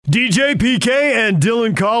DJ PK and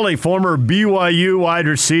Dylan Collie, former BYU wide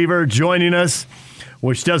receiver, joining us,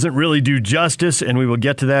 which doesn't really do justice, and we will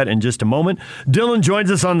get to that in just a moment. Dylan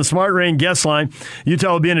joins us on the Smart Rain guest line.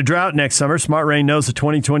 Utah will be in a drought next summer. Smart Rain knows the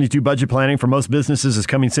 2022 budget planning for most businesses is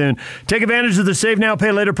coming soon. Take advantage of the Save Now,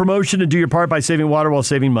 Pay Later promotion and do your part by saving water while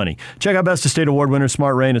saving money. Check out Best of State Award winner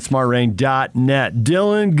Smart Rain at smartrain.net.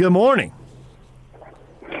 Dylan, good morning.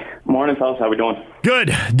 Morning, fellas. How we doing? Good.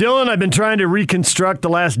 Dylan, I've been trying to reconstruct the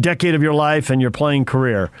last decade of your life and your playing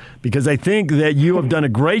career because I think that you have done a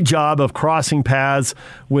great job of crossing paths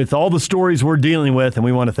with all the stories we're dealing with, and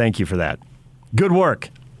we want to thank you for that. Good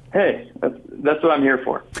work. Hey, that's what I'm here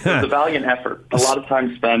for. It's a valiant effort. A lot of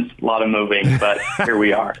time spent, a lot of moving, but here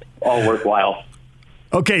we are. All worthwhile.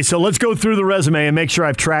 Okay, so let's go through the resume and make sure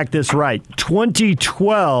I've tracked this right.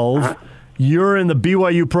 2012, you're in the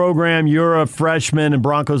BYU program. You're a freshman, and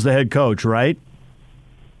Bronco's the head coach, right?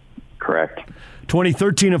 Correct.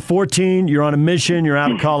 2013 and 14, you're on a mission. You're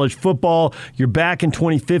out of college football. You're back in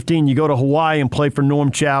 2015. You go to Hawaii and play for Norm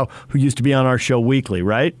Chow, who used to be on our show weekly,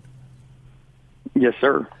 right? Yes,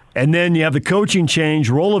 sir. And then you have the coaching change.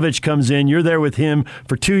 Rolovich comes in. You're there with him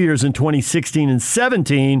for 2 years in 2016 and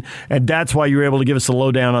 17, and that's why you were able to give us a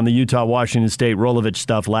lowdown on the Utah-Washington State Rolovich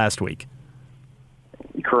stuff last week.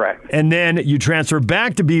 Correct. And then you transfer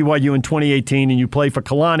back to BYU in 2018 and you play for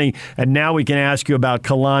Kalani. And now we can ask you about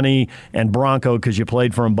Kalani and Bronco because you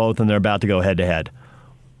played for them both and they're about to go head to head.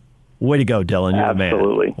 Way to go, Dylan. You're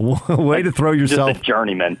Absolutely. The man. Way to throw yourself. Just a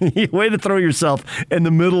journeyman. Way to throw yourself in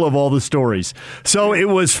the middle of all the stories. So it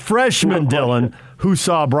was freshman Dylan who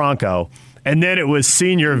saw Bronco. And then it was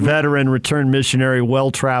senior veteran, return missionary,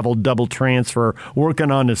 well-traveled, double transfer,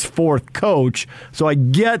 working on his fourth coach. So I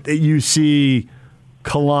get that you see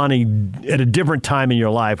Kalani at a different time in your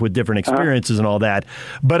life with different experiences and all that.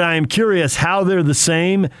 But I am curious how they're the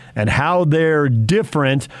same and how they're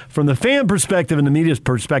different from the fan perspective and the media's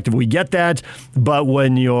perspective. We get that, but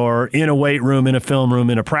when you're in a weight room, in a film room,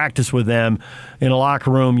 in a practice with them, in a locker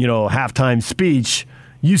room, halftime speech,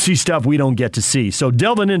 you see stuff we don't get to see. So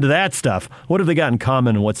delving into that stuff, what have they got in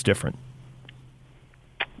common and what's different?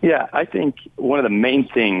 Yeah, I think one of the main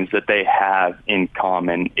things that they have in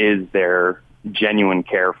common is their genuine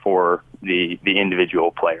care for the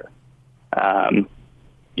individual player, and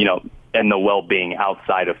the well-being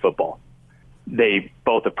outside of football. They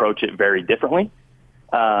both approach it very differently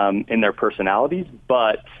in their personalities,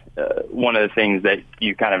 but one of the things that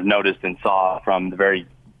you kind of noticed and saw from the very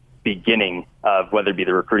beginning of whether it be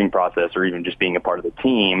the recruiting process or even just being a part of the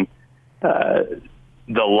team, the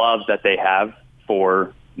love that they have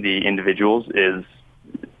for the individuals is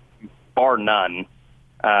bar none,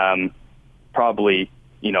 probably,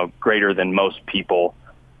 greater than most people,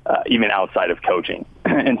 even outside of coaching.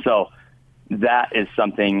 And so that is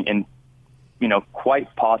something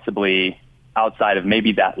quite possibly outside of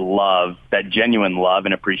maybe that love, that genuine love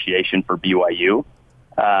and appreciation for BYU.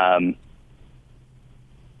 To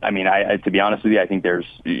be honest with you, I think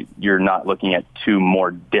you're not looking at two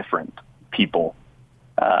more different people,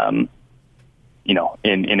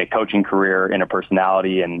 in a coaching career, in a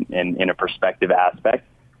personality and in a perspective aspect.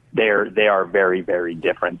 They are very, very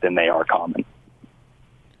different than they are common.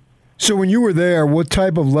 So when you were there, what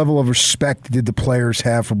type of level of respect did the players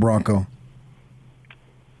have for Bronco?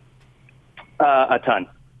 A ton.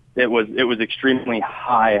 It was extremely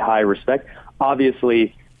high respect.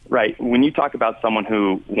 Obviously, right, when you talk about someone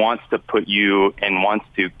who wants to put you and wants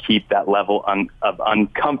to keep that level of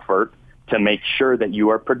uncomfort to make sure that you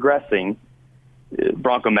are progressing,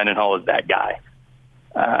 Bronco Mendenhall is that guy.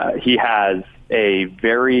 He has a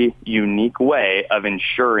very unique way of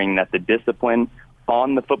ensuring that the discipline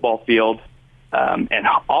on the football field and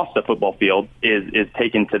off the football field is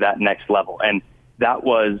taken to that next level. And that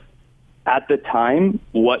was, at the time,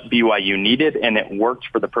 what BYU needed, and it worked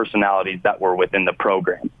for the personalities that were within the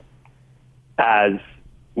program. As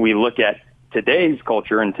we look at today's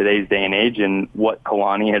culture and today's day and age and what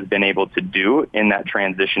Kalani has been able to do in that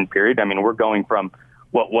transition period, we're going from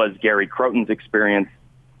what was Gary Croton's experience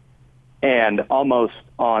and almost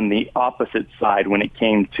on the opposite side when it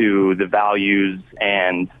came to the values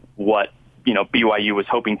and what, BYU was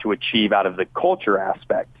hoping to achieve out of the culture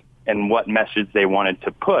aspect and what message they wanted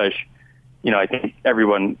to push. I think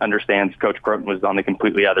everyone understands Coach Croton was on the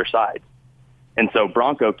completely other side. And so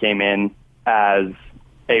Bronco came in as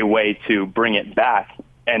a way to bring it back.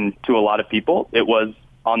 And to a lot of people, it was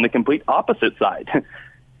on the complete opposite side.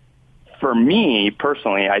 For me,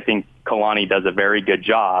 personally, I think Kalani does a very good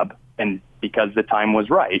job, and because the time was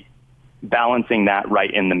right, balancing that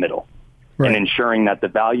right in the middle and ensuring that the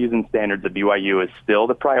values and standards of BYU is still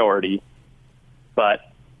the priority, but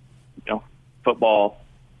football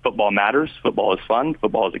football matters. Football is fun.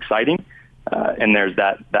 Football is exciting. And there's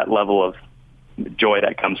that level of joy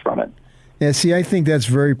that comes from it. Yeah, see, I think that's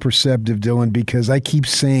very perceptive, Dylan, because I keep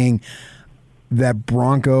saying that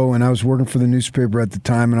Bronco, and I was working for the newspaper at the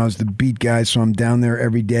time, and I was the beat guy, so I'm down there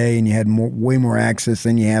every day, and you had way more access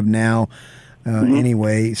than you have now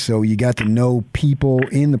anyway. So you got to know people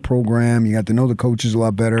in the program. You got to know the coaches a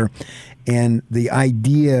lot better. And the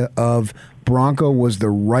idea of Bronco was the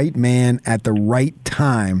right man at the right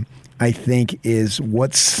time, I think, is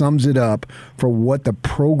what sums it up for what the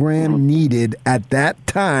program needed at that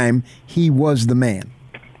time. He was the man.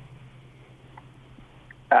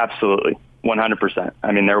 Absolutely, 100%.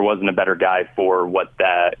 I mean, there wasn't a better guy for what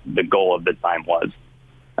the goal of the time was.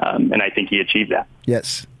 And I think he achieved that.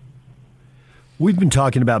 Yes. We've been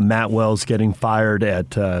talking about Matt Wells getting fired at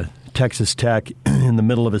Texas Tech in the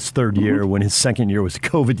middle of his third year when his second year was a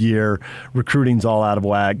COVID year. Recruiting's all out of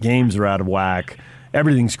whack. Games are out of whack.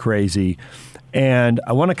 Everything's crazy. And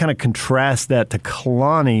I want to kind of contrast that to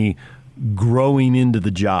Kalani growing into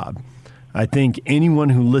the job. I think anyone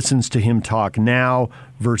who listens to him talk now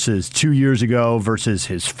versus 2 years ago versus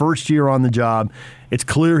his first year on the job, it's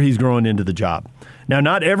clear he's growing into the job. Now,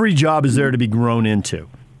 not every job is there to be grown into,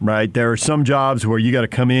 right? There are some jobs where you got to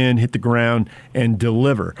come in, hit the ground, and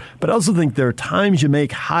deliver. But I also think there are times you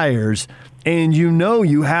make hires and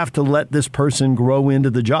you have to let this person grow into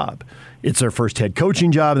the job. It's their first head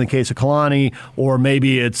coaching job in the case of Kalani, or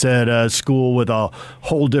maybe it's at a school with a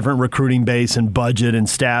whole different recruiting base and budget and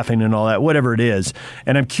staffing and all that, whatever it is.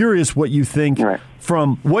 And I'm curious what you think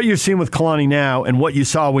from what you're seeing with Kalani now and what you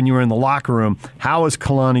saw when you were in the locker room. How is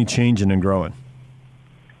Kalani changing and growing?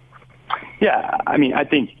 Yeah, I mean, I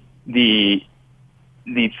think the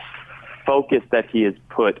focus that he has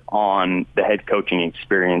put on the head coaching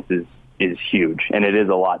experience is huge, and it is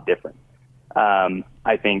a lot different.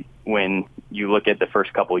 I think when you look at the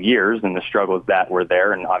first couple of years and the struggles that were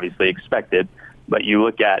there and obviously expected, but you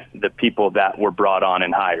look at the people that were brought on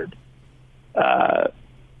and hired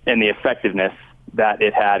and the effectiveness that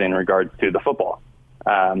it had in regards to the football.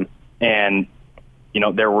 And,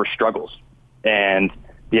 there were struggles and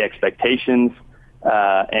the expectations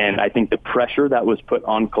and I think the pressure that was put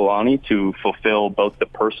on Kalani to fulfill both the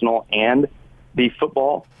personal and the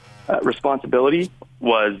football responsibility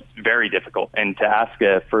was very difficult. And to ask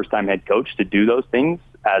a first-time head coach to do those things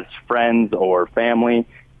as friends or family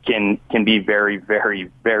can be very, very,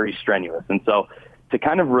 very strenuous. And so to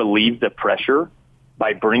kind of relieve the pressure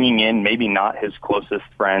by bringing in maybe not his closest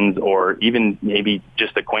friends or even maybe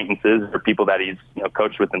just acquaintances or people that he's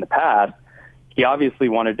coached with in the past, he obviously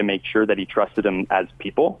wanted to make sure that he trusted them as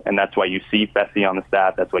people. And that's why you see Fessy on the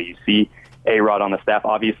staff. That's why you see A-Rod on the staff,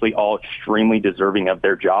 obviously all extremely deserving of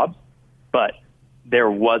their jobs. But there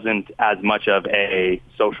wasn't as much of a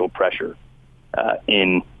social pressure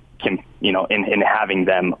in having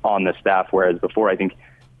them on the staff, whereas before I think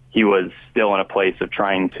he was still in a place of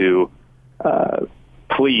trying to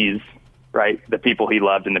please, right, the people he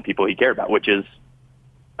loved and the people he cared about, which is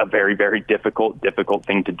a very, very difficult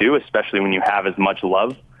thing to do, especially when you have as much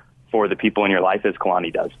love for the people in your life as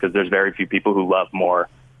Kalani does, because there's very few people who love more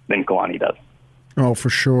than Kalani does. Oh, for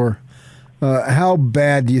sure. How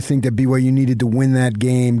bad do you think that BYU needed to win that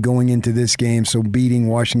game going into this game, so beating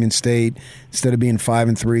Washington State instead of being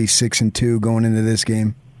 5-3, 6-2 going into this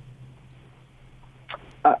game?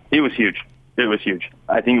 It was huge. It was huge.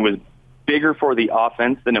 I think it was bigger for the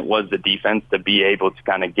offense than it was the defense to be able to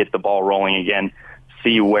kind of get the ball rolling again,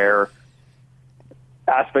 see where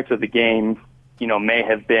aspects of the game, may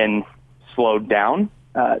have been slowed down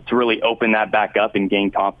to really open that back up and gain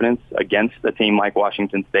confidence against a team like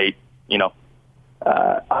Washington State.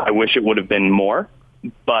 I wish it would have been more,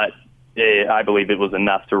 but I believe it was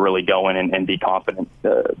enough to really go in and be confident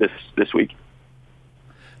this week.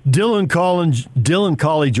 Dylan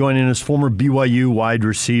Collie joining us, former BYU wide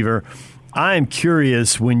receiver. I am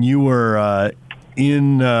curious, when you were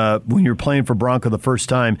when you were playing for Bronco the first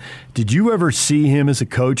time, did you ever see him as a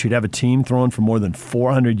coach who'd have a team throwing for more than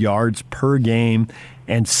 400 yards per game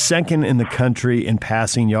and second in the country in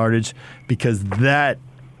passing yardage? Because that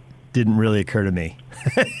didn't really occur to me.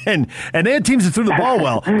 and they had teams that threw the ball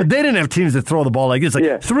well, but they didn't have teams that throw the ball like this.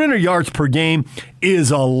 300 yards per game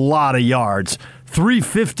is a lot of yards.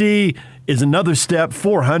 350 is another step.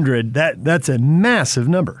 400, that's a massive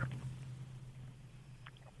number.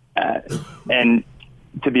 And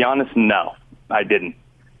to be honest, no, I didn't.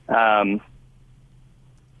 I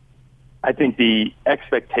think the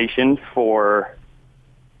expectation for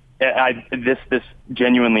this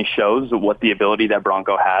genuinely shows what the ability that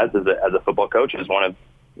Bronco has as a football coach. Is one of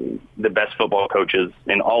the best football coaches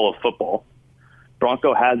in all of football.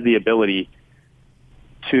 Bronco has the ability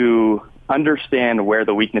to understand where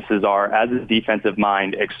the weaknesses are as a defensive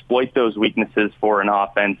mind, exploit those weaknesses for an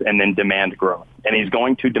offense, and then demand growth. And he's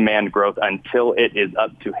going to demand growth until it is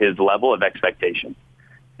up to his level of expectation.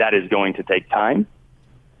 That is going to take time.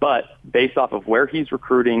 But based off of where he's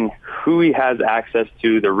recruiting, who he has access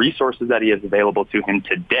to, the resources that he has available to him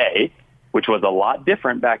today, which was a lot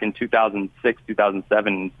different back in 2006,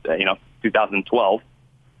 2007, 2012,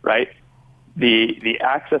 right? The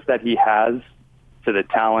access that he has to the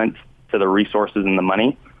talent, to the resources and the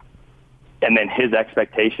money, and then his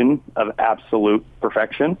expectation of absolute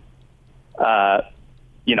perfection, the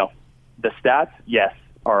stats, yes,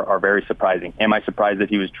 are very surprising. Am I surprised that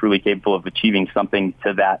he was truly capable of achieving something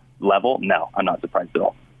to that level? No, I'm not surprised at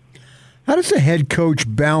all. How does a head coach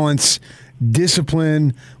balance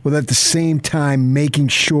discipline with at the same time making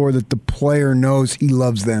sure that the player knows he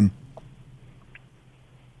loves them?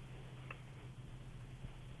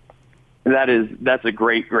 That's a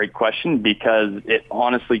great question, because it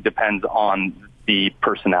honestly depends on the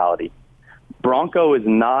personality. Bronco is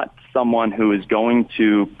not someone who is going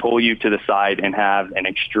to pull you to the side and have an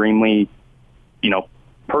extremely,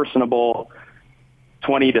 personable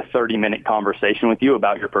 20 to 30 minute conversation with you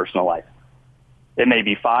about your personal life. It may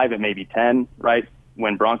be 5, it may be 10, right?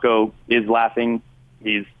 When Bronco is laughing,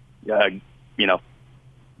 he's, the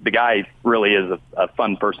guy really is a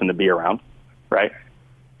fun person to be around, right?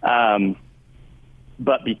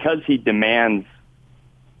 But because he demands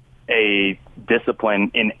a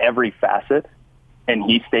discipline in every facet and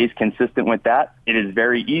he stays consistent with that, it is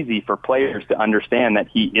very easy for players to understand that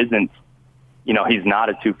he isn't, he's not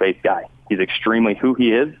a two-faced guy. He's extremely who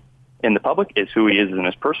he is in the public is who he is in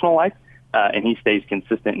his personal life, and he stays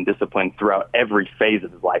consistent and disciplined throughout every phase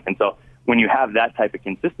of his life. And so when you have that type of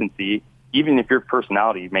consistency, even if your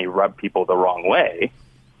personality may rub people the wrong way,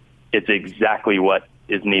 it's exactly what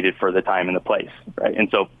is needed for the time and the place, right? And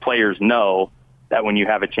so players know that when you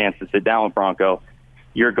have a chance to sit down with Bronco,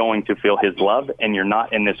 you're going to feel his love, and you're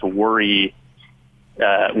not in this worried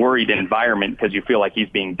environment because you feel like he's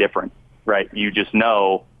being different, right? You just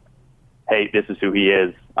know, hey, this is who he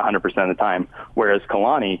is 100% of the time. Whereas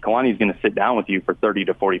Kalani's going to sit down with you for 30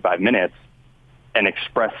 to 45 minutes and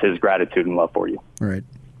express his gratitude and love for you. Right.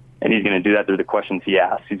 And he's going to do that through the questions he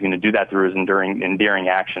asks. He's going to do that through his endearing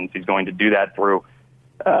actions. He's going to do that through,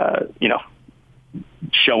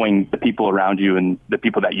 showing the people around you and the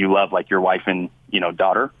people that you love, like your wife and,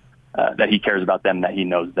 daughter, that he cares about them, that he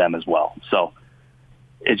knows them as well. So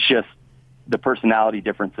it's just the personality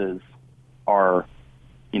differences are,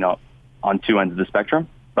 on two ends of the spectrum,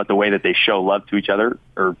 but the way that they show love to each other,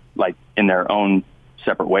 or like in their own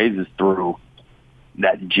separate ways, is through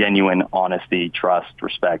that genuine honesty, trust,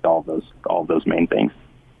 respect, all of those main things.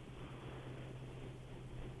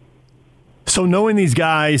 So knowing these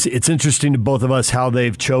guys, it's interesting to both of us how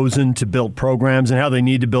they've chosen to build programs and how they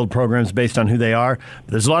need to build programs based on who they are.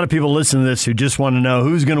 But there's a lot of people listening to this who just want to know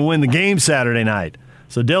who's going to win the game Saturday night.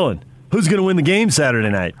 So Dylan, who's going to win the game Saturday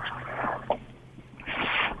night?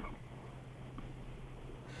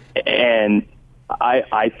 And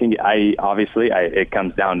I think it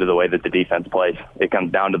comes down to the way that the defense plays. It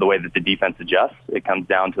comes down to the way that the defense adjusts. It comes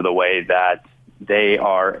down to the way that they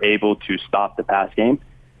are able to stop the pass game.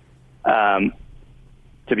 To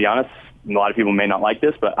be honest, a lot of people may not like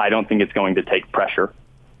this, but I don't think it's going to take pressure.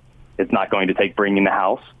 It's not going to take bringing the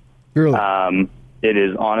house. Really? It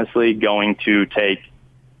is honestly going to take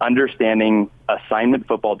understanding assignment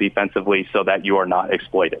football defensively so that you are not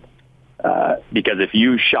exploited. Because if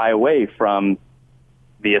you shy away from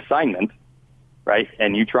the assignment, right,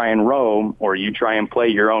 and you try and roam or you try and play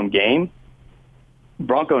your own game,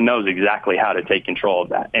 Bronco knows exactly how to take control of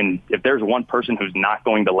that. And if there's one person who's not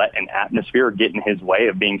going to let an atmosphere get in his way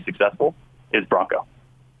of being successful, is Bronco.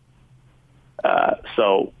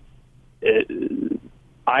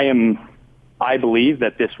 I believe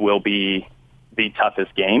that this will be the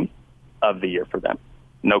toughest game of the year for them.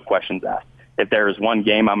 No questions asked. If there is one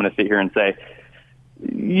game I'm going to sit here and say,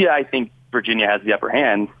 yeah, I think Virginia has the upper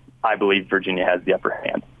hand, I believe Virginia has the upper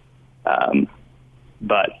hand.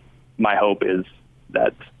 But my hope is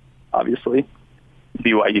that obviously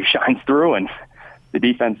BYU shines through and the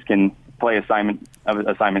defense can play assignment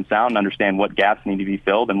sound and understand what gaps need to be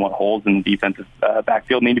filled and what holes in the defensive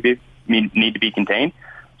backfield need to be contained,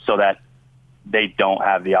 so that they don't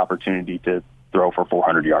have the opportunity to throw for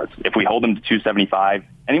 400 yards. If we hold them to 275,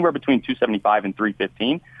 anywhere between 275 and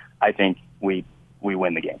 315, I think we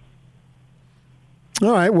win the game.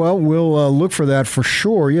 All right, well, we'll look for that for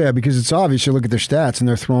sure, yeah, because it's obvious. You look at their stats, and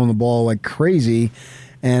they're throwing the ball like crazy,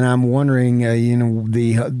 and I'm wondering,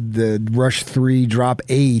 the rush 3, drop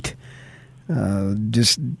 8,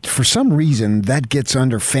 Just for some reason, that gets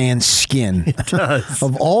under fans' skin. It does.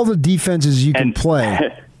 Of all the defenses you can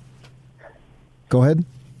play. Go ahead.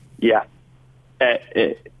 Yeah.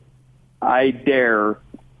 I dare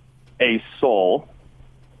a soul,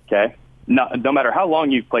 okay, no matter how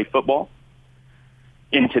long you've played football,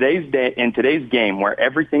 in today's game where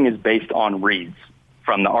everything is based on reads,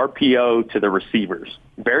 from the RPO to the receivers,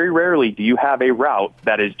 very rarely do you have a route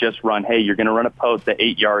that is just run, hey, you're going to run a post at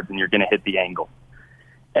 8 yards and you're going to hit the angle.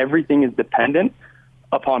 Everything is dependent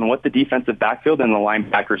upon what the defensive backfield and the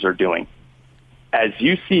linebackers are doing. As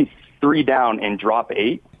you see 3 down and drop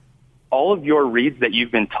 8, all of your reads that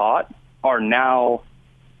you've been taught are now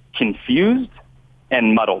confused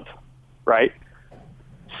and muddled, right?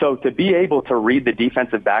 So to be able to read the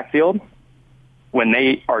defensive backfield when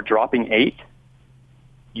they are dropping 8,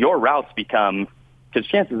 your routes become, because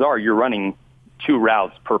chances are you're running 2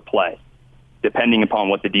 routes per play, depending upon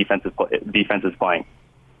what the defense is playing.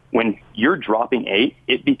 When you're dropping 8,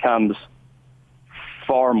 it becomes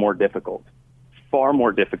far more difficult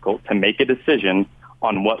to make a decision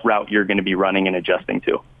on what route you're going to be running and adjusting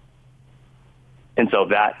to. And so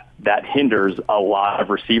that hinders a lot of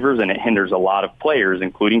receivers, and it hinders a lot of players,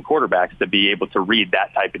 including quarterbacks, to be able to read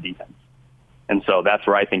that type of defense. And so that's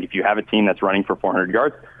where I think if you have a team that's running for 400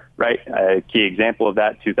 yards, right, a key example of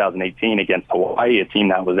that, 2018 against Hawaii, a team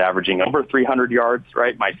that was averaging over 300 yards,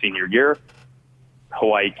 right, my senior year.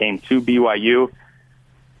 Hawaii came to BYU,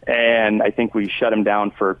 and I think we shut them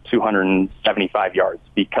down for 275 yards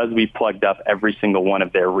because we plugged up every single one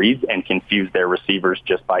of their reads and confused their receivers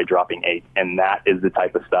just by dropping 8. And that is the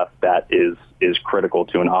type of stuff that is critical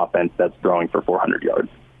to an offense that's throwing for 400 yards.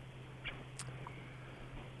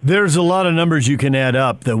 There's a lot of numbers you can add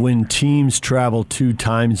up that when teams travel 2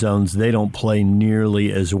 time zones, they don't play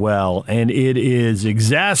nearly as well. And it is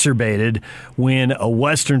exacerbated when a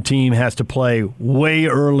Western team has to play way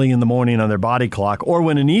early in the morning on their body clock, or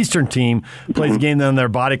when an Eastern team plays a game on their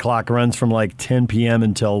body clock runs from like 10 p.m.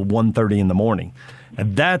 until 1:30 in the morning.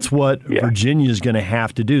 And that's what Virginia's going to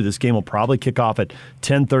have to do. This game will probably kick off at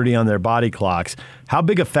 10:30 on their body clocks. How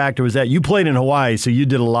big a factor was that? You played in Hawaii, so you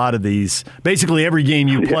did a lot of these. Basically, every game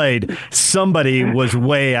you played, somebody was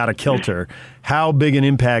way out of kilter. How big an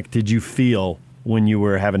impact did you feel when you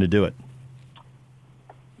were having to do it?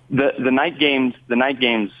 The night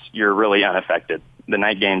games, you're really unaffected. The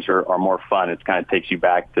night games are more fun. It kind of takes you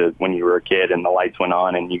back to when you were a kid and the lights went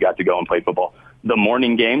on and you got to go and play football. The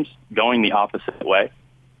morning games, going the opposite way,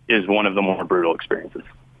 is one of the more brutal experiences.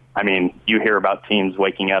 I mean, you hear about teams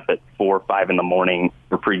waking up at 4 or 5 in the morning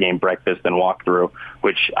for pregame breakfast and walkthrough,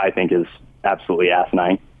 which I think is absolutely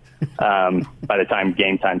asinine. By the time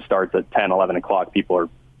game time starts at 10, 11 o'clock, people are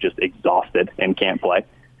just exhausted and can't play.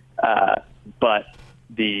 But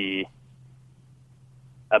the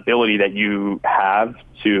ability that you have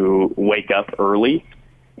to wake up early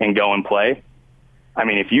and go and play, I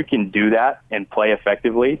mean, if you can do that and play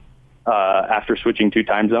effectively after switching 2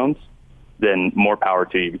 time zones, then more power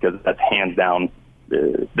to you, because that's hands down.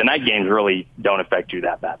 The night games really don't affect you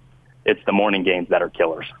that bad. It's the morning games that are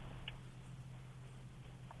killers.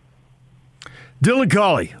 Dylan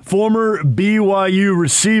Collie, former BYU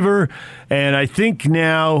receiver, and I think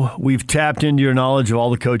now we've tapped into your knowledge of all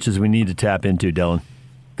the coaches we need to tap into, Dylan.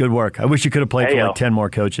 Good work. I wish you could have played for like 10 more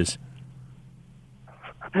coaches.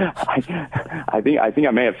 I think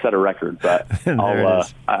I may have set a record, but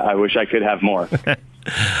I wish I could have more.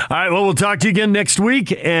 All right, well, we'll talk to you again next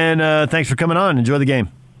week, and thanks for coming on. Enjoy the game.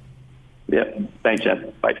 Yep. Thanks, Jeff.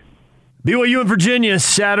 Bye. BYU in Virginia,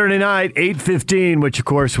 Saturday night, 8:15, which, of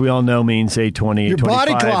course, we all know means 8:20, Your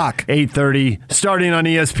body clock. 8:30, starting on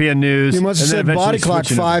ESPN News. You must have said body clock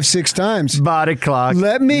 5-6 times. Body clock.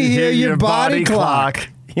 Let me hear your body clock.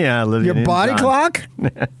 Yeah, your body clock?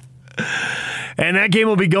 And that game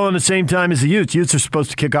will be going the same time as the Utes. Utes are supposed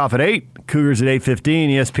to kick off at 8, Cougars at 8:15,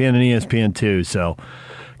 ESPN and ESPN2. So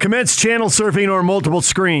commence channel surfing or multiple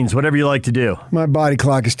screens, whatever you like to do. My body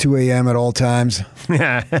clock is 2 a.m. at all times.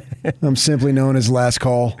 I'm simply known as last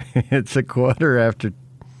call. It's a quarter after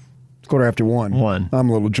 1. I'm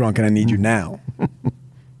a little drunk and I need you now.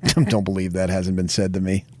 Don't believe that hasn't been said to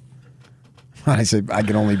me. I said I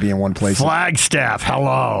can only be in one place. Flagstaff,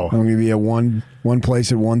 hello. I'm going to be at one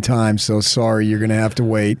place at one time, so sorry, you're going to have to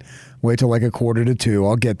wait. Wait till like 1:45.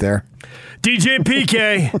 I'll get there. DJ and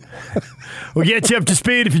PK, we'll get you up to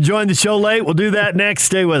speed. If you joined the show late, we'll do that next.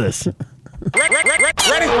 Stay with us. Ready.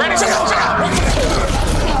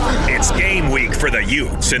 It's game week for the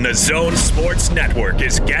Utes, and the Zone Sports Network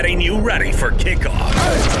is getting you ready for kickoff.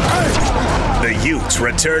 The Utes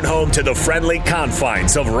return home to the friendly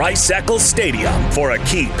confines of Rice-Eccles Stadium for a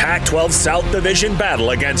key Pac-12 South Division battle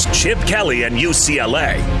against Chip Kelly and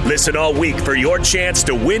UCLA. Listen all week for your chance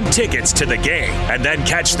to win tickets to the game, and then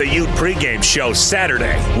catch the Ute pregame show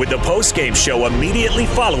Saturday with the postgame show immediately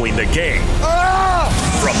following the game.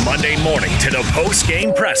 From Monday morning to the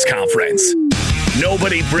postgame press conference,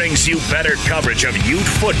 nobody brings you better coverage of Ute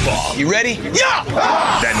football. You ready? Yeah!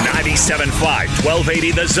 Than 97.5,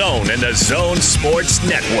 1280 The Zone and the Zone Sports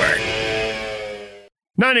Network.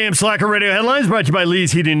 9 a.m. Slacker Radio Headlines brought to you by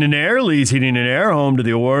Lee's Heating and Air. Lee's Heating and Air, home to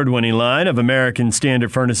the award-winning line of American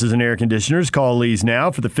Standard furnaces and air conditioners. Call Lee's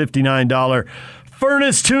now for the $59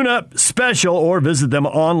 furnace tune-up special, or visit them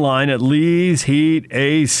online at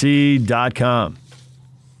leesheatac.com.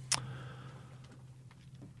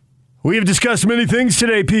 We have discussed many things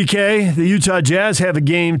today, PK. The Utah Jazz have a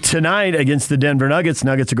game tonight against the Denver Nuggets.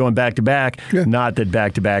 Nuggets are going back-to-back. Yeah. Not that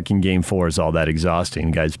back-to-back in Game 4 is all that exhausting.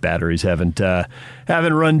 Guys' batteries haven't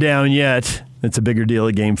run down yet. It's a bigger deal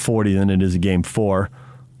at Game 40 than it is at Game 4.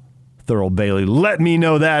 Thurl Bailey let me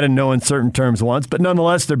know that in no uncertain terms once. But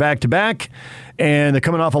nonetheless, they're back-to-back, and they're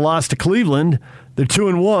coming off a loss to Cleveland. They're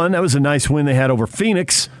 2-1. That was a nice win they had over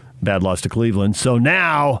Phoenix. Bad loss to Cleveland. So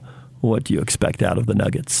now, what do you expect out of the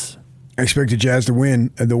Nuggets? I expect the Jazz to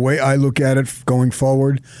win. The way I look at it going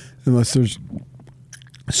forward, unless there's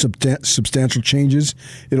substantial changes,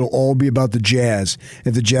 it'll all be about the Jazz.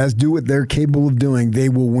 If the Jazz do what they're capable of doing, they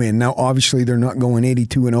will win. Now, obviously, they're not going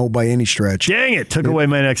 82-0 by any stretch. Dang it, took away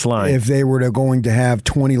my next line. If they were going to have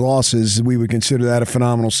 20 losses, we would consider that a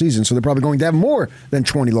phenomenal season. So they're probably going to have more than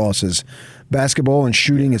 20 losses. Basketball and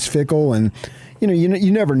shooting is fickle, and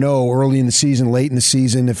you never know early in the season, late in the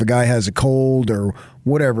season, if a guy has a cold or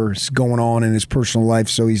whatever's going on in his personal life,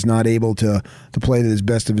 so he's not able to play to the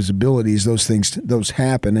best of his abilities. Those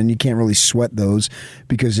happen, and you can't really sweat those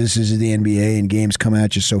because this is the NBA and games come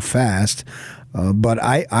at you so fast. But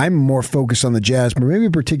I'm more focused on the Jazz, but maybe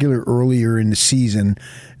particularly earlier in the season,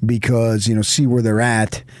 because see where they're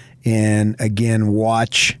at, and again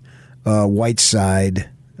watch Whiteside,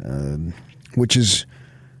 which is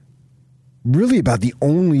really about the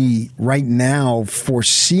only, right now,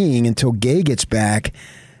 foreseeing until Gay gets back,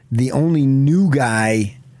 the only new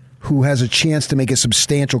guy who has a chance to make a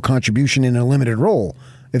substantial contribution in a limited role,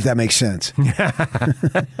 if that makes sense. You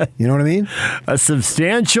know what I mean? A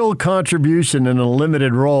substantial contribution in a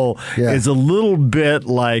limited role is a little bit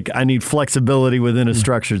like I need flexibility within a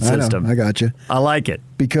structured system. I got you. I like it.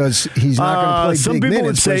 Because he's not going to play big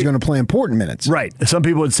minutes, but he's going to play important minutes. Right. Some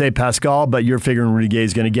people would say Pascal, but you're figuring Rudy Gay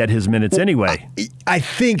is going to get his minutes anyway. I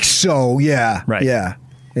think so, yeah. Right. Yeah.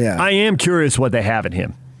 I am curious what they have in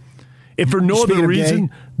him. If for no other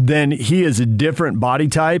reason, then he is a different body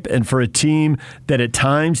type, and for a team that at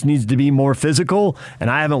times needs to be more physical,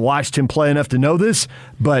 and I haven't watched him play enough to know this,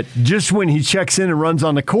 but just when he checks in and runs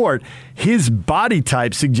on the court, his body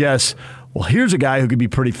type suggests, well, here's a guy who could be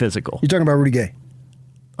pretty physical. You're talking about Rudy Gay?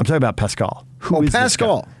 I'm talking about Pascal. Who is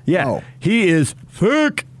Pascal. Yeah. He is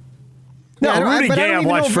thick. No, Rudy Gay I've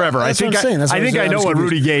watched forever. I think I know what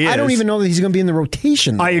Rudy Gay is. I don't even know that he's going to be in the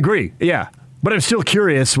rotation, though. I agree, yeah. But I'm still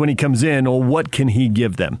curious when he comes in, well, what can he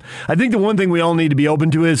give them? I think the one thing we all need to be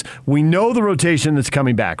open to is we know the rotation that's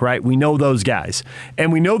coming back, right? We know those guys.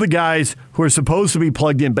 And we know the guys who are supposed to be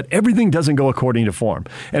plugged in, but everything doesn't go according to form.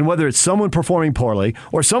 And whether it's someone performing poorly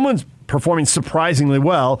or someone's performing surprisingly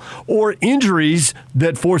well, or injuries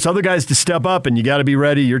that force other guys to step up and you got to be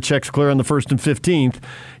ready, your check's clear on the 1st and 15th,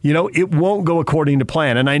 it won't go according to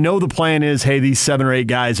plan. And I know the plan is, hey, these 7 or 8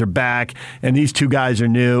 guys are back and these 2 guys are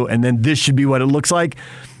new and then this should be what it looks like.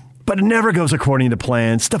 But it never goes according to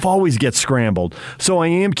plan. Stuff always gets scrambled. So I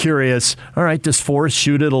am curious, all right, does Forrest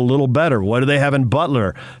shoot it a little better? What do they have in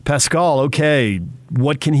Butler? Pascal, okay,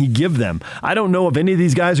 what can he give them? I don't know if any of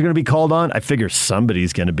these guys are going to be called on. I figure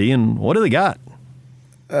somebody's going to be, and what do they got?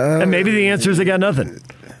 And maybe the answer is they got nothing.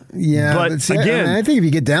 Yeah, but again, I think if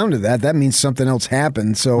you get down to that, that means something else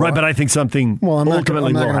happened. So right, but I think something ultimately will happen.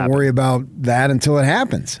 I'm not going to worry about that until it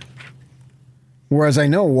happens. Whereas I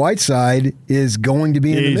know Whiteside is going to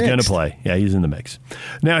be in the mix. He's going to play. Yeah, he's in the mix.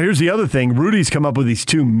 Now, here's the other thing. Rudy's come up with these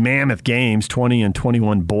 2 mammoth games, 20 and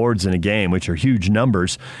 21 boards in a game, which are huge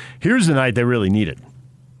numbers. Here's the night they really need it.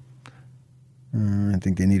 I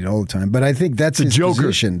think they need it all the time. But I think that's his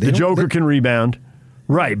position. The Joker can rebound.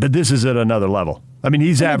 Right, but this is at another level. I mean,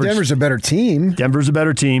 he's averaged... Denver's a better team. Denver's a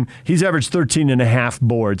better team. He's averaged 13.5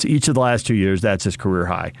 boards each of the last 2 years. That's his career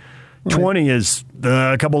high. 20 is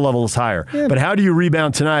a couple levels higher. Yeah. But how do you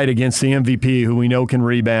rebound tonight against the MVP, who we know can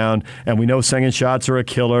rebound, and we know second shots are a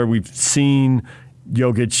killer? We've seen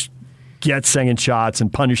Jokic get second shots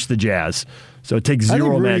and punish the Jazz. So it takes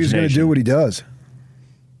zero imagination. Rudy's going to do what he does.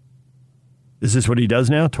 Is this what he does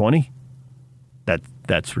now, 20?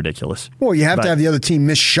 That's ridiculous. Well, you have to have the other team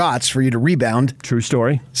miss shots for you to rebound. True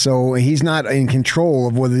story. So he's not in control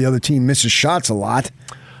of whether the other team misses shots a lot.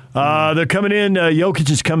 They're coming in. Jokic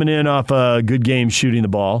is coming in off a good game shooting the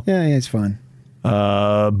ball. Yeah, it's fun.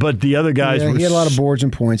 But the other guys were... He had a lot of boards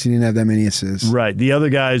and points. He didn't have that many assists. Right. The other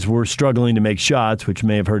guys were struggling to make shots, which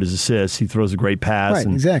may have hurt his assists. He throws a great pass.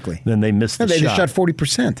 Right, exactly. Then they missed the shot. They shot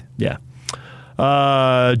 40%. Yeah.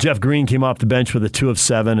 Jeff Green came off the bench with a 2 of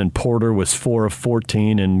 7, and Porter was 4 of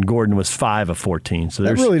 14, and Gordon was 5 of 14. So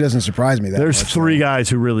that really doesn't surprise me that much. There's 3 guys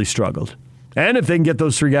who really struggled. And if they can get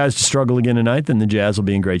those 3 guys to struggle again tonight, then the Jazz will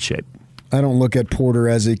be in great shape. I don't look at Porter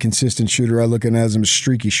as a consistent shooter. I look at him as a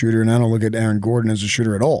streaky shooter, and I don't look at Aaron Gordon as a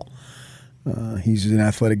shooter at all. He's an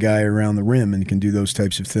athletic guy around the rim and can do those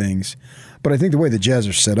types of things. But I think the way the Jazz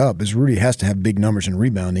are set up is Rudy has to have big numbers in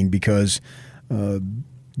rebounding because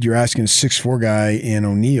you're asking a 6'4" guy in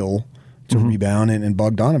O'Neal to rebound, and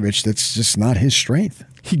Bogdanovich, that's just not his strength.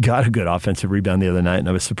 He got a good offensive rebound the other night, and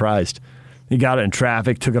I was surprised. He got it in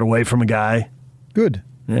traffic, took it away from a guy. Good.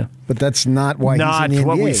 Yeah. But that's not why he's in the NBA. Not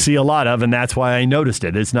what we see a lot of, and that's why I noticed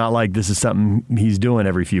it. It's not like this is something he's doing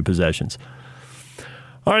every few possessions.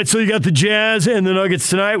 All right, so you got the Jazz and the Nuggets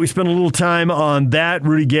tonight. We spent a little time on that.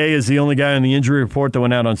 Rudy Gay is the only guy on the injury report that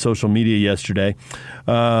went out on social media yesterday.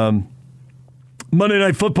 Monday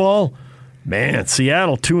Night Football, man,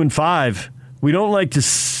 Seattle 2-5. We don't like to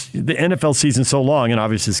the NFL season so long, and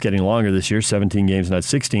obviously it's getting longer this year, 17 games, not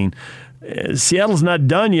 16. Seattle's not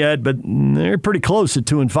done yet, but they're pretty close at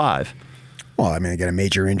 2-5. Well, I mean, they got a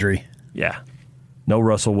major injury. Yeah. No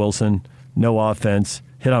Russell Wilson, no offense,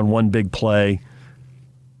 hit on one big play,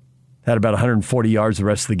 had about 140 yards the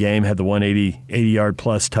rest of the game, had the 180-yard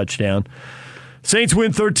plus touchdown. Saints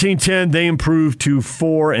win 13-10. They improve to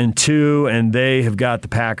 4-2, and they have got the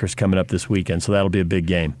Packers coming up this weekend, so that'll be a big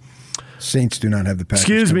game. Saints do not have the Packers.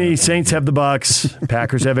 Excuse me, Saints have the Bucks.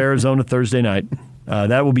 Packers have Arizona Thursday night.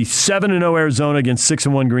 That will be 7-0 Arizona against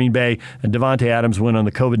 6-1 Green Bay, and Devontae Adams went on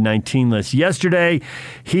the COVID-19 list yesterday.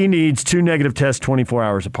 He needs 2 negative tests 24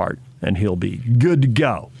 hours apart, and he'll be good to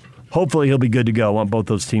go. Hopefully he'll be good to go. I want both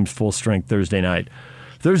those teams full strength Thursday night.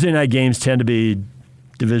 Thursday night games tend to be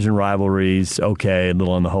division rivalries, okay, a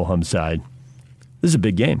little on the ho-hum side. This is a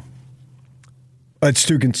big game. It's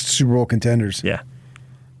 2 Super Bowl contenders. Yeah.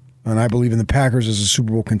 And I believe in the Packers as a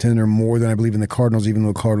Super Bowl contender more than I believe in the Cardinals, even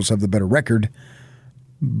though the Cardinals have the better record.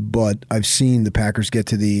 But I've seen the Packers get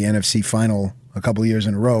to the NFC final a couple of years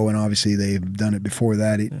in a row, and obviously they've done it before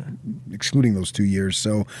that, excluding those 2 years.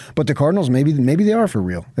 So, but the Cardinals, maybe they are for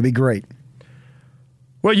real. That'd be great.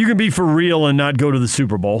 Well, you can be for real and not go to the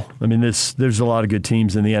Super Bowl. I mean, there's a lot of good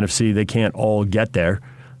teams in the NFC. They can't all get there.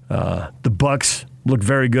 The Bucks look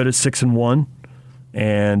very good at 6-1,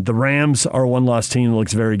 and the Rams are a 1-loss team that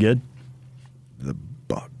looks very good. The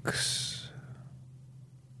Bucks.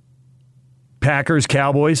 Packers,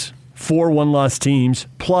 Cowboys, 4 1-loss teams,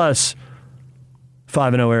 plus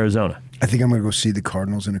 5-0 Arizona. I think I'm going to go see the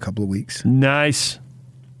Cardinals in a couple of weeks. Nice.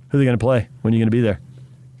 Who are they going to play? When are you going to be there?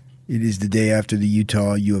 It is the day after the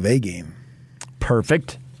Utah U of A game.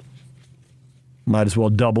 Perfect. Might as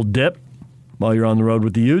well double dip while you're on the road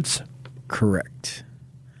with the Utes. Correct.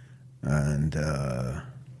 And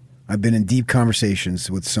I've been in deep conversations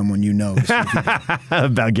with someone you know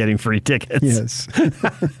about getting free tickets. Yes.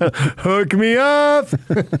 Hook me up.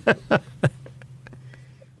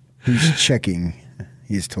 He's checking,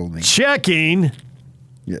 he's told me. Checking?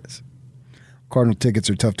 Yes. Cardinal tickets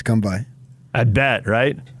are tough to come by. I bet,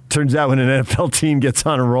 right? Turns out when an NFL team gets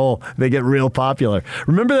on a roll, they get real popular.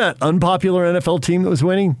 Remember that unpopular NFL team that was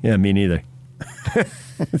winning? Yeah, me neither.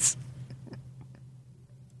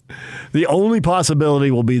 The only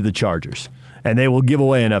possibility will be the Chargers, and they will give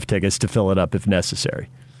away enough tickets to fill it up if necessary.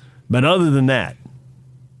 But other than that,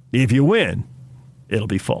 if you win, it'll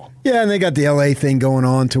be full. Yeah, and they got the LA thing going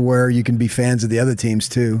on to where you can be fans of the other teams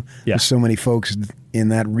too. Yeah. There's so many folks in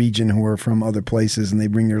that region who are from other places, and they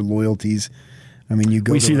bring their loyalties. I mean, you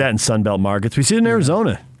go. We see that in Sunbelt markets. We see it in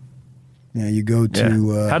Arizona. Yeah, you go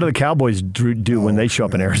to. How do the Cowboys do when they show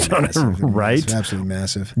up in Arizona? Right? Absolutely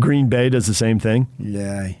massive. Green Bay does the same thing.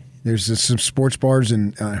 Yeah. There's some sports bars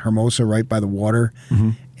in Hermosa right by the water,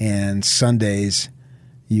 and Sundays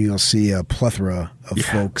you'll see a plethora of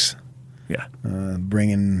folks. Yeah,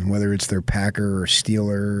 bringing whether it's their Packer or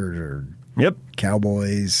Steeler or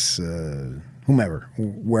Cowboys. whomever,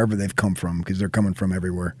 wherever they've come from, because they're coming from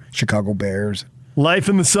everywhere. Chicago Bears. Life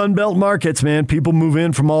in the Sun Belt markets, man. People move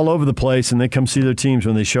in from all over the place, and they come see their teams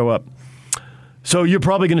when they show up. So you're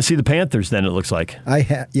probably going to see the Panthers then, it looks like.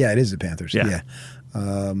 Yeah, it is the Panthers. Yeah.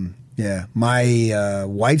 My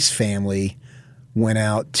wife's family went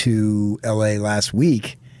out to L.A. last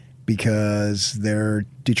week because they're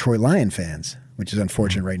Detroit Lion fans, which is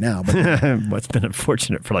unfortunate right now. But well, it's been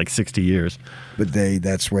unfortunate for like 60 years. But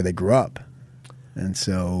that's where they grew up. And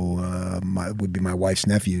so would be my wife's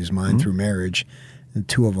nephews, mine through marriage. And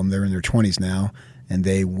two of them, they're in their 20s now. And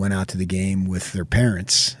they went out to the game with their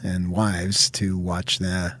parents and wives to watch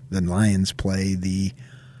the Lions play the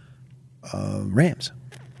Rams,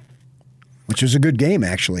 which was a good game,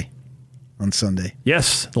 actually, on Sunday.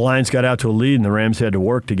 Yes, the Lions got out to a lead, and the Rams had to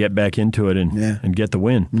work to get back into it and get the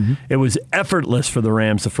win. Mm-hmm. It was effortless for the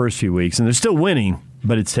Rams the first few weeks, and they're still winning,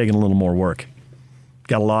 but it's taken a little more work.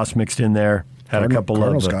 Got a loss mixed in there, had a couple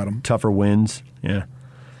of tougher wins. Yeah.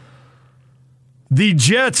 The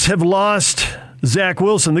Jets have lost Zach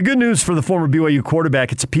Wilson. The good news for the former BYU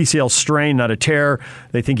quarterback, it's a PCL strain, not a tear.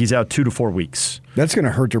 They think he's out 2 to 4 weeks. That's going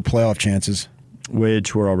to hurt their playoff chances.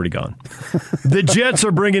 Which were already gone. The Jets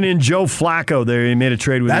are bringing in Joe Flacco. They made a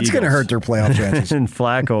trade with the Eagles. That's going to hurt their playoff chances. And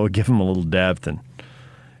Flacco will give him a little depth and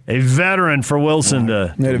a veteran for Wilson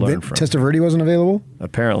to learn from. Testaverde wasn't available?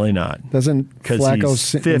 Apparently not. Doesn't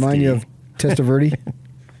Flacco remind you of Testaverde?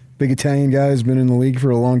 Big Italian guy who's been in the league for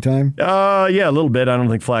a long time? Yeah, a little bit. I don't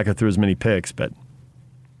think Flacco threw as many picks, but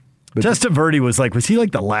Testaverde was he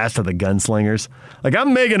like the last of the gunslingers? Like,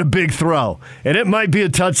 I'm making a big throw, and it might be a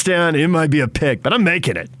touchdown, it might be a pick, but I'm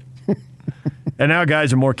making it. And now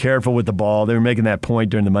guys are more careful with the ball. They were making that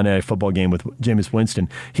point during the Monday Night Football game with Jameis Winston.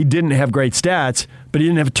 He didn't have great stats, but he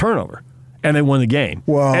didn't have a turnover. And they won the game.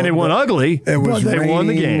 Well, and they won ugly, it was but they won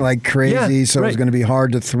the game. Like crazy, so it was going to be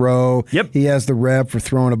hard to throw. Yep. He has the rep for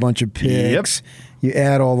throwing a bunch of picks. Yep. You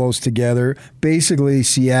add all those together. Basically,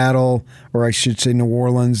 Seattle, or I should say New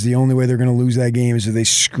Orleans, the only way they're going to lose that game is if they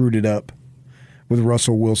screwed it up with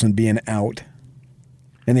Russell Wilson being out.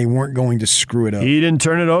 And they weren't going to screw it up. He didn't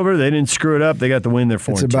turn it over. They didn't screw it up. They got the win. They're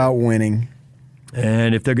 4-2. It's about winning.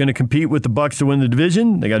 And if they're going to compete with the Bucs to win the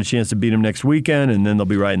division, they got a chance to beat them next weekend, and then they'll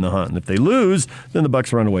be right in the hunt. And if they lose, then the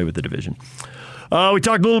Bucs run away with the division. We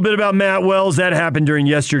talked a little bit about Matt Wells. That happened during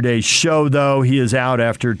yesterday's show, though. He is out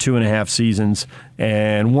after 2.5 seasons,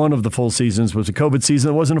 and one of the full seasons was a COVID season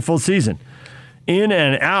that wasn't a full season. In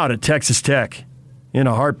and out at Texas Tech in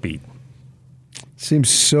a heartbeat. Seems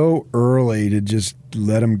so early to just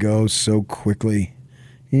let him go so quickly.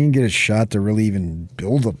 He didn't get a shot to really even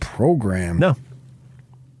build a program. No.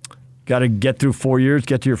 Got to get through 4 years,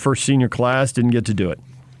 get to your first senior class, didn't get to do it.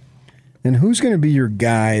 And who's going to be your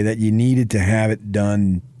guy that you needed to have it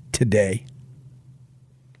done today?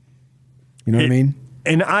 You know what I mean?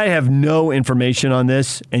 And I have no information on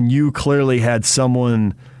this, and you clearly had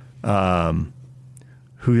someone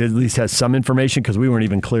who at least has some information, because we weren't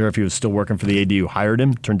even clear if he was still working for the AD who hired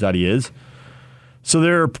him. Turns out he is. So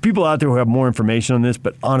there are people out there who have more information on this,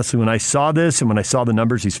 but honestly, when I saw this and when I saw the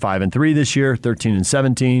numbers, he's 5-3 this year,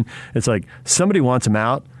 13-17. It's like somebody wants him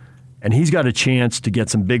out, and he's got a chance to get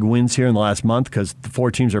some big wins here in the last month because the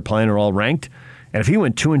 4 teams are playing are all ranked. And if he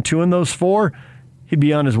went 2-2 in those 4, he'd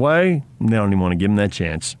be on his way. And they don't even want to give him that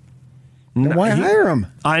chance. Then why hire him?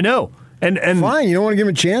 I know. And fine, you don't want to give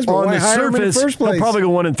him a chance, but why hire him in the first place? He'll probably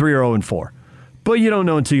go 1-3 or 0-4. But you don't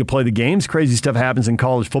know until you play the games. Crazy stuff happens in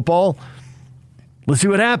college football. Let's see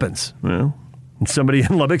what happens. Well, and somebody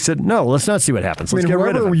in Lubbock said, no, let's not see what happens. Let's get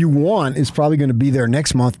rid of him. Whoever you want is probably going to be there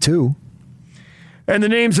next month, too. And the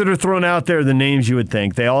names that are thrown out there are the names you would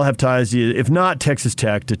think. They all have ties, to, if not Texas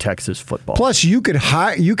Tech, to Texas football. Plus, you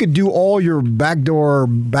could do all your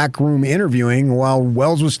backroom interviewing while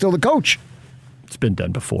Wells was still the coach. It's been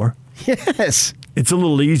done before. Yes. It's a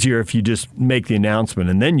little easier if you just make the announcement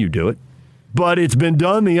and then you do it. But it's been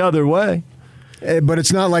done the other way. But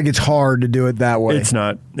it's not like it's hard to do it that way. It's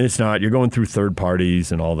not. It's not. You're going through third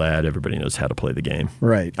parties and all that. Everybody knows how to play the game.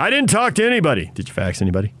 Right. I didn't talk to anybody. Did you fax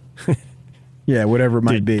anybody? Yeah, whatever it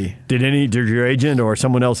might be. Did your agent or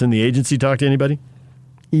someone else in the agency talk to anybody?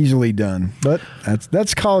 Easily done. But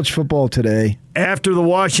that's college football today. After the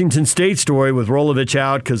Washington State story with Rolovich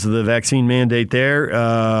out because of the vaccine mandate there,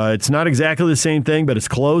 it's not exactly the same thing, but it's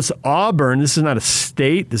close. Auburn, this is not a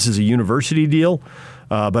state. This is a university deal.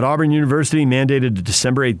 But Auburn University mandated a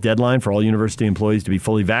December 8th deadline for all university employees to be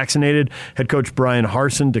fully vaccinated. Head coach Brian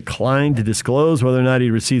Harsin declined to disclose whether or not he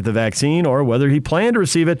received the vaccine or whether he planned to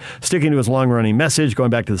receive it, sticking to his long-running message going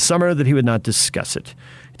back to the summer that he would not discuss it.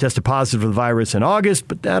 He tested positive for the virus in August,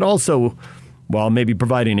 but that also while maybe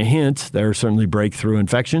providing a hint, there are certainly breakthrough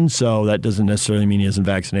infections, so that doesn't necessarily mean he isn't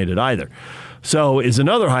vaccinated either. So is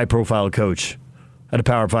another high-profile coach at a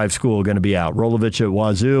Power 5 school going to be out? Rolovich at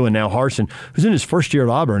Wazoo, and now Harsin, who's in his first year at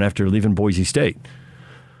Auburn after leaving Boise State.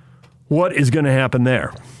 What is going to happen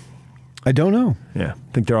there? I don't know. Yeah,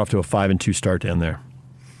 I think they're off to a 5-2 start down there.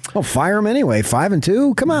 Oh, fire them anyway.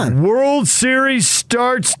 5-2? Come on. World Series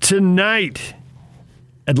starts tonight.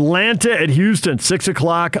 Atlanta at Houston, 6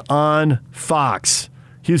 o'clock on Fox.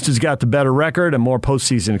 Houston's got the better record and more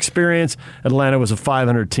postseason experience. Atlanta was a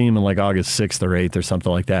 500 team in like August 6th or 8th or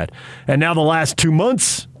something like that. And now the last 2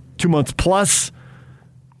 months plus,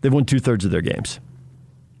 they've won 2/3 of their games.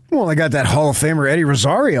 Well, I got that Hall of Famer Eddie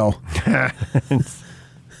Rosario.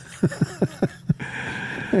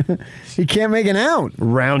 He can't make an out.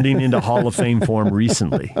 Rounding into Hall of Fame form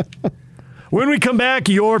recently. When we come back,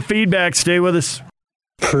 your feedback. Stay with us.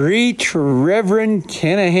 Preach, Reverend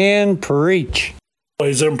Kinahan, preach.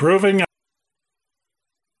 Always improving.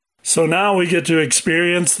 So now we get to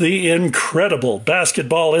experience the incredible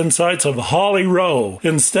basketball insights of Holly Rowe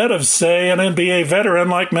instead of, say, an NBA veteran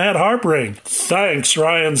like Matt Harpring. Thanks,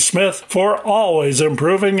 Ryan Smith, for always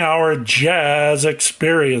improving our jazz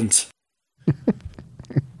experience.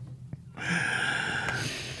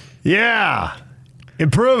 Yeah.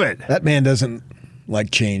 Improve it. That man doesn't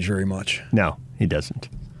like change very much. No, he doesn't.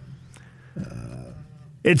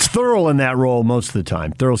 It's Thurl in that role most of the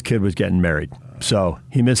time. Thurl's kid was getting married, so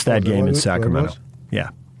he missed that game in Sacramento. Yeah.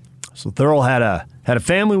 So Thurl had a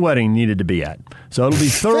family wedding he needed to be at. So it'll be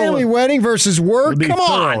Thurl. Family wedding versus work? Come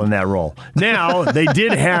on. Thurl in that role. Now, they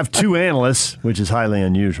did have 2 analysts, which is highly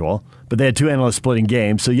unusual, but they had 2 analysts splitting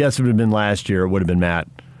games. So yes, it would have been last year. It would have been Matt.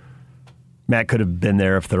 Matt could have been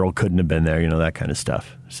there if Thurl couldn't have been there, that kind of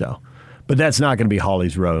stuff. So, but that's not going to be Holly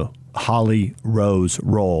Rowe's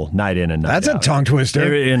role night in and night out. That's a tongue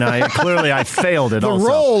twister. And I failed it the also.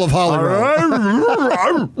 role of Holly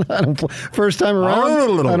Rowe. First time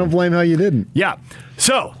around, I don't blame how you didn't. Yeah.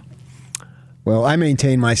 So. Well, I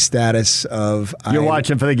maintain my status of... You're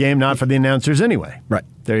watching for the game, not for the announcers anyway. Right.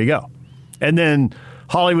 There you go. And then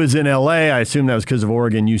Holly was in L.A. I assume that was because of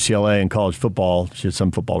Oregon, UCLA, and college football. She had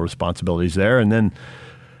some football responsibilities there. And then,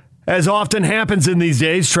 as often happens in these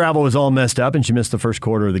days, travel was all messed up, and she missed the first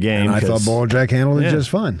quarter of the game. And I thought Bowler Jack handled it just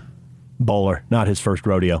fine. Bowler, not his first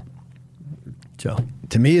rodeo. So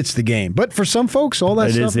to me, it's the game. But for some folks, all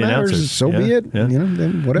that stuff matters. Announcers. So be it. Yeah.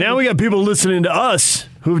 Then whatever. Now we got people listening to us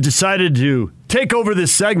who've decided to take over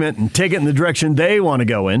this segment and take it in the direction they want to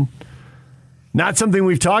go in. Not something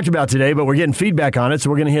we've talked about today, but we're getting feedback on it, so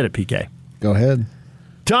we're going to hit it, PK. Go ahead.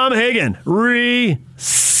 Tom Hagen, reschedule.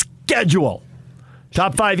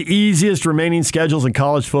 Top 5 easiest remaining schedules in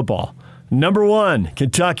college football. Number 1,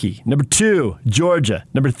 Kentucky. Number 2, Georgia.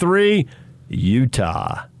 Number 3,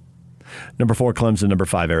 Utah. Number 4, Clemson. Number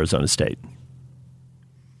 5, Arizona State.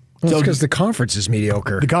 Well, it's because the conference is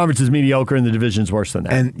mediocre. The conference is mediocre, and the division's worse than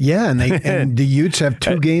that. And and the Utes have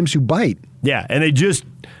 2 games who bite. Yeah, and they just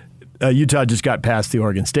Utah just got past the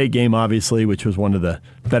Oregon State game, obviously, which was one of the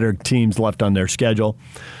better teams left on their schedule.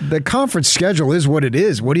 The conference schedule is what it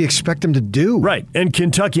is. What do you expect them to do? Right, and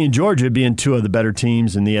Kentucky and Georgia being 2 of the better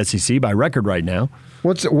teams in the SEC by record right now.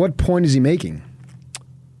 What point is he making?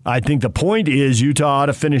 I think the point is Utah ought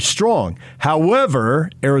to finish strong. However,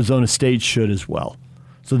 Arizona State should as well.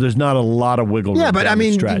 So there's not a lot of wiggle room. Yeah, but I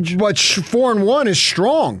mean, what 4-1 is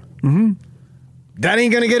strong. Mm-hmm. That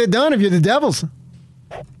ain't going to get it done if you're the Devils.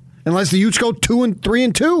 Unless the Utes go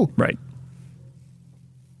 2-3-2. Right.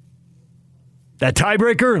 That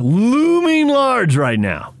tiebreaker looming large right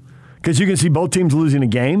now. Because you can see both teams losing a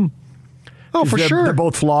game. Oh, for sure. They're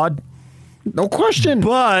both flawed. No question.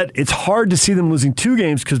 But it's hard to see them losing 2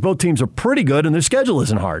 games because both teams are pretty good and their schedule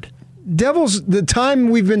isn't hard. Devils, the time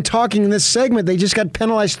we've been talking in this segment, they just got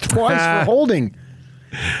penalized twice for holding.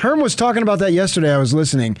 Herm was talking about that yesterday. I was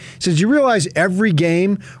listening. He says, you realize every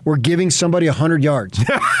game we're giving somebody 100 yards.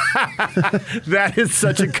 That is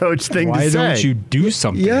such a coach thing to say. Why don't you do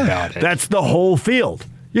something about it? That's the whole field.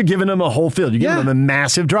 You're giving them a whole field. You're giving them a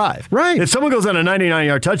massive drive. Right. If someone goes on a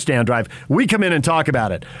 99-yard touchdown drive, we come in and talk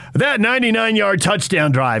about it. That 99-yard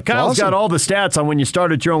touchdown drive. Kyle's got all the stats on when you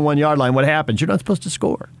start at your own 1-yard line. What happens? You're not supposed to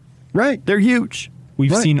score. Right. They're huge.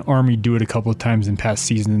 We've seen Army do it a couple of times in past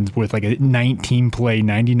seasons with like a 19-play,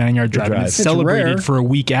 99-yard drive. And it's celebrated rare. For a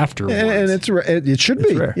week afterwards. And it should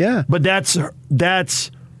be. Rare. Yeah. But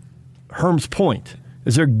that's Herm's point,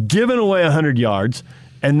 is they're giving away 100 yards,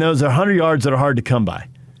 and those are 100 yards that are hard to come by.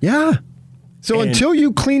 Yeah. So until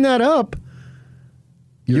you clean that up,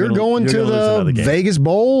 you're going to the Vegas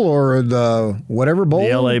Bowl or the whatever bowl.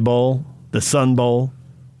 The LA Bowl, the Sun Bowl.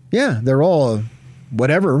 Yeah, they're all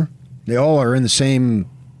whatever. They all are in the same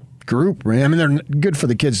group. Right? I mean, they're good for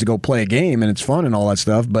the kids to go play a game, and it's fun and all that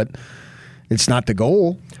stuff, but it's not the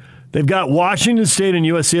goal. They've got Washington State and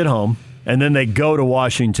USC at home, and then they go to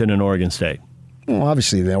Washington and Oregon State. Well,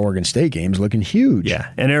 obviously, the Oregon State game's looking huge.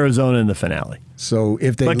 Yeah, and Arizona in the finale. So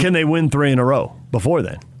if they, but can they win 3 in a row before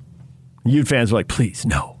then? Ute fans are like, please,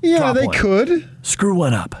 no. Yeah, drop they one. could. Screw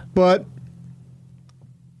one up. But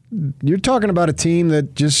you're talking about a team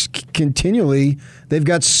that just continually, they've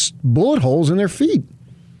got bullet holes in their feet.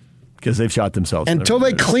 Because they've shot themselves. Until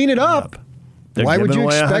they clean it up. They're Why would you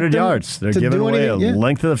away expect 100 them yards. They're to giving do away anything? a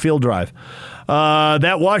length of the field drive.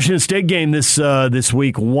 That Washington State game this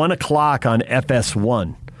week, 1 o'clock on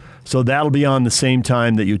FS1. So that'll be on the same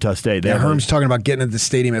time that Utah State. Herm's talking about getting at the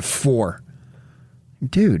stadium at 4.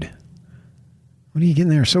 Dude, what are you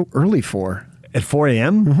getting there so early for? At 4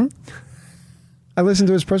 a.m.? Mm-hmm. I listened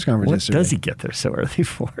to his press conference yesterday. What does he get there so early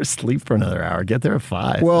for? Sleep for another hour. Get there at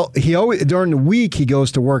 5. Well, he always during the week he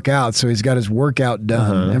goes to work out, so he's got his workout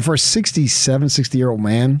done. And for a 60-year-old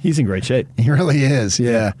man, he's in great shape. He really is,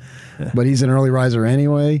 yeah. But he's an early riser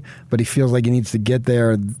anyway, but he feels like he needs to get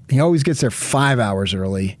there. He always gets there 5 hours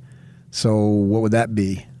early. So what would that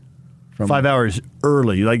be? 5 hours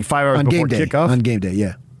early, like 5 hours before kickoff? On game day,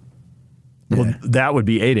 yeah. Well, that would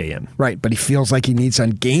be 8 a.m. Right, but he feels like he needs, on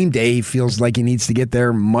game day, he feels like he needs to get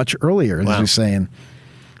there much earlier, as you're saying.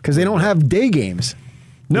 Because they don't have day games.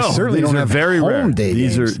 No, they certainly these don't are have very home rare. day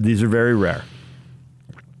games. These are very rare.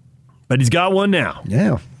 But he's got one now.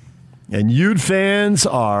 Yeah. And Ute fans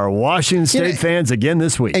are Washington State fans again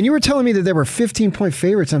this week. And you were telling me that they were 15-point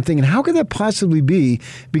favorites. I'm thinking, how could that possibly be?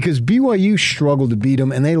 Because BYU struggled to beat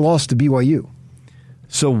them, and they lost to BYU.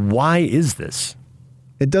 So why is this?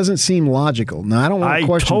 It doesn't seem logical. Now, I don't want to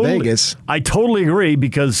question Vegas. I totally agree,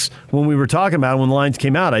 because when we were talking about it, when the lines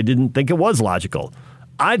came out, I didn't think it was logical.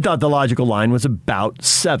 I thought the logical line was about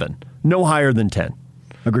 7, no higher than 10.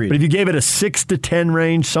 Agreed. But if you gave it a 6 to 10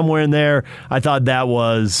 range, somewhere in there, I thought that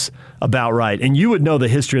was about right. And you would know the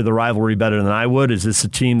history of the rivalry better than I would. Is this a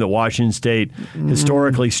team that Washington State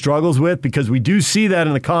historically struggles with? Because we do see that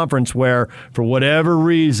in the conference where, for whatever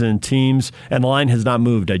reason, teams, and the line has not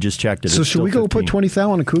moved. I just checked it. So should we go 15. put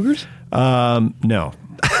 20,000 on the Cougars? No.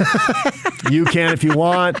 You can if you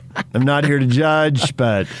want. I'm not here to judge,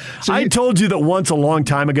 but I told you that once a long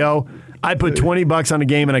time ago, I put $20 on a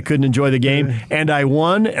game and I couldn't enjoy the game, and I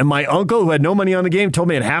won. And my uncle, who had no money on the game, told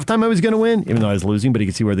me at halftime I was going to win, even though I was losing, but he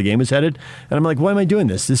could see where the game was headed. And I'm like, why am I doing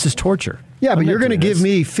this? This is torture. Yeah, but you're going to give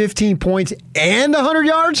me 15 points and 100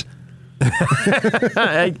 yards?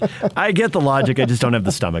 I get the logic. I just don't have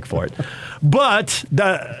the stomach for it. But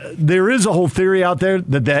there is a whole theory out there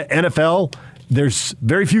that the NFL, there's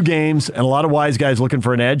very few games and a lot of wise guys looking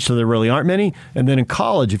for an edge, so there really aren't many. And then in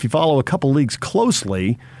college, if you follow a couple leagues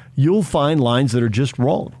closely, you'll find lines that are just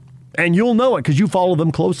wrong. And you'll know it because you follow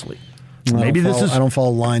them closely. I don't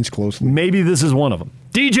follow lines closely. Maybe this is one of them.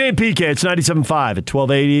 DJ and PK, it's 97.5 at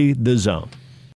 1280 The Zone.